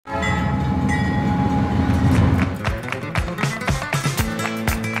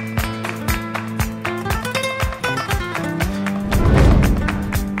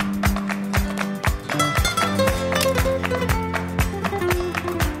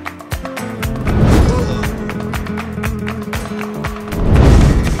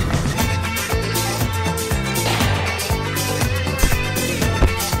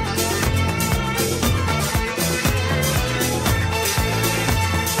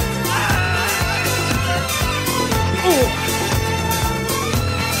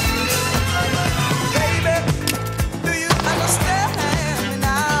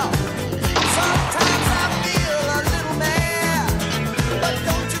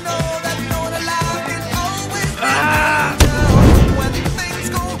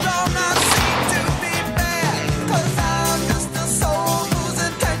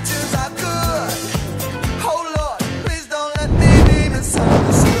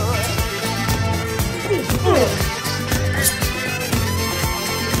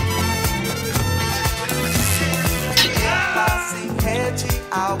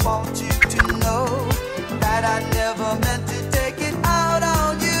I want you to know that I never meant to take it out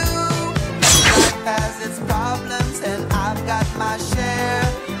on you. Life has its problems and I've got my share.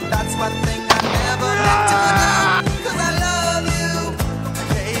 That's one thing I never meant to do.